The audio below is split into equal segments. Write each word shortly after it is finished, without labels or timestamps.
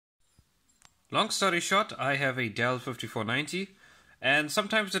Long story short, I have a Dell 5490 and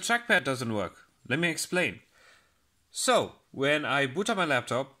sometimes the trackpad doesn't work. Let me explain. So, when I boot up my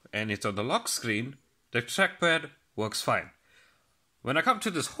laptop and it's on the lock screen, the trackpad works fine. When I come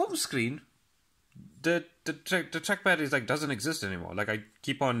to this home screen, the trackpad is doesn't exist anymore. Like I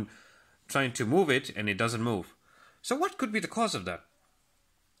keep on trying to move it and it doesn't move. So what could be the cause of that?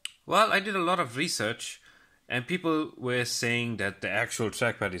 Well, I did a lot of research and people were saying that the actual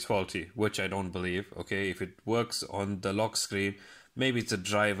trackpad is faulty, which I don't believe. Okay, if it works on the lock screen, maybe it's a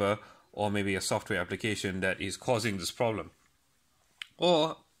driver or maybe a software application that is causing this problem.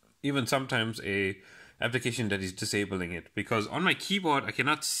 Or even sometimes a application that is disabling it. Because on my keyboard, I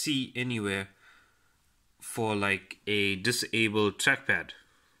cannot see anywhere for like a disabled trackpad.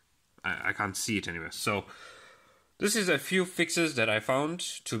 I can't see it anywhere. So this is a few fixes that I found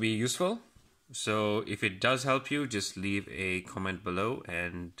to be useful. So if it does help you, just leave a comment below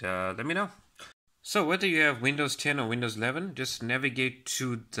and let me know. So whether you have Windows 10 or Windows 11, just navigate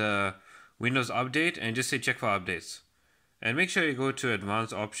to the Windows update and just say check for updates. And make sure you go to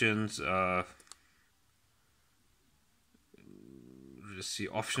advanced options, just see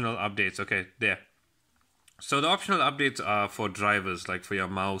optional updates. Okay, there. So the optional updates are for drivers, like for your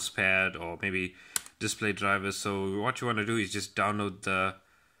mouse pad or maybe display drivers. So what you want to do is just download the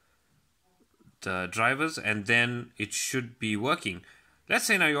drivers and then it should be working. Let's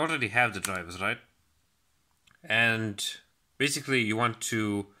say now you already have the drivers, right? And basically you want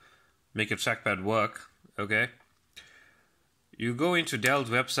to make a trackpad work, okay? You go into Dell's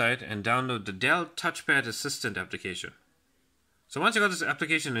website and download the Dell Touchpad Assistant application. So once you got this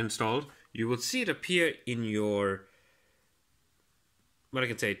application installed, you will see it appear in your, what I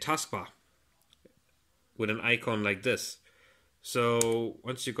can say, taskbar with an icon like this. So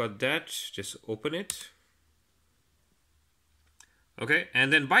once you got that, just open it. Okay,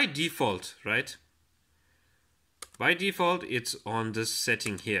 and then by default, right? By default, it's on this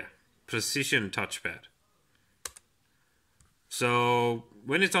setting here, Precision Touchpad. So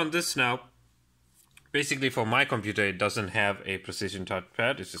when it's on this now, basically for my computer, it doesn't have a Precision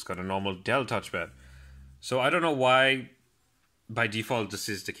Touchpad. It's just got a normal Dell touchpad. So I don't know why by default this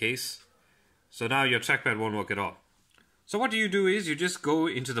is the case. So now your trackpad won't work at all. So what you do is you just go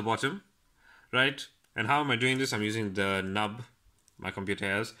into the bottom, right? And how am I doing this? I'm using the nub my computer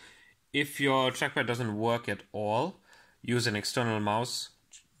has. If your trackpad doesn't work at all, use an external mouse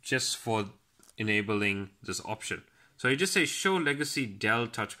just for enabling this option. So you just say show legacy Dell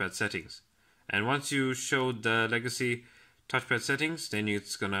touchpad settings. And once you show the legacy touchpad settings, then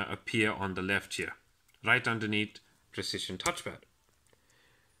it's gonna appear on the left here, right underneath Precision Touchpad.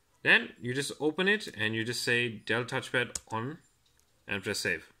 Then you just open it and you just say Dell touchpad on and press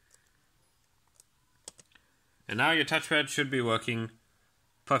save. And now your touchpad should be working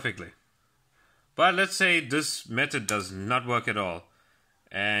perfectly. But let's say this method does not work at all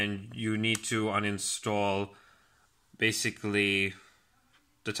and you need to uninstall basically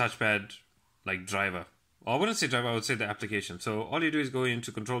the touchpad like driver. Or I wouldn't say driver, I would say the application. So all you do is go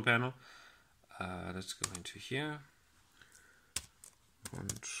into control panel. Let's go into here.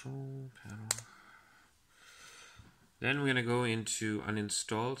 Control panel. Then we're gonna go into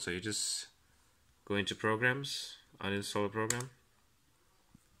uninstall. So you just go into programs, uninstall a program.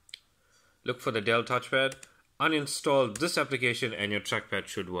 Look for the Dell touchpad, uninstall this application and your trackpad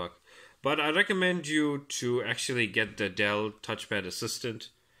should work. But I recommend you to actually get the Dell Touchpad Assistant,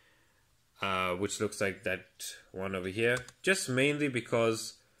 which looks like that one over here, just mainly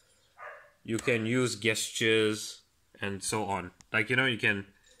because you can use gestures and so on. Like, you know, you can,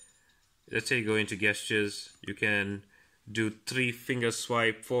 let's say you go into gestures, you can do 3-finger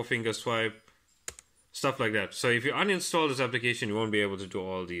swipe, 4-finger swipe, stuff like that. So if you uninstall this application, you won't be able to do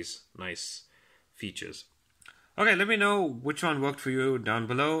all these nice features. Okay, let me know which one worked for you down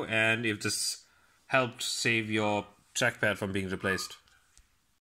below and if this helped save your trackpad from being replaced.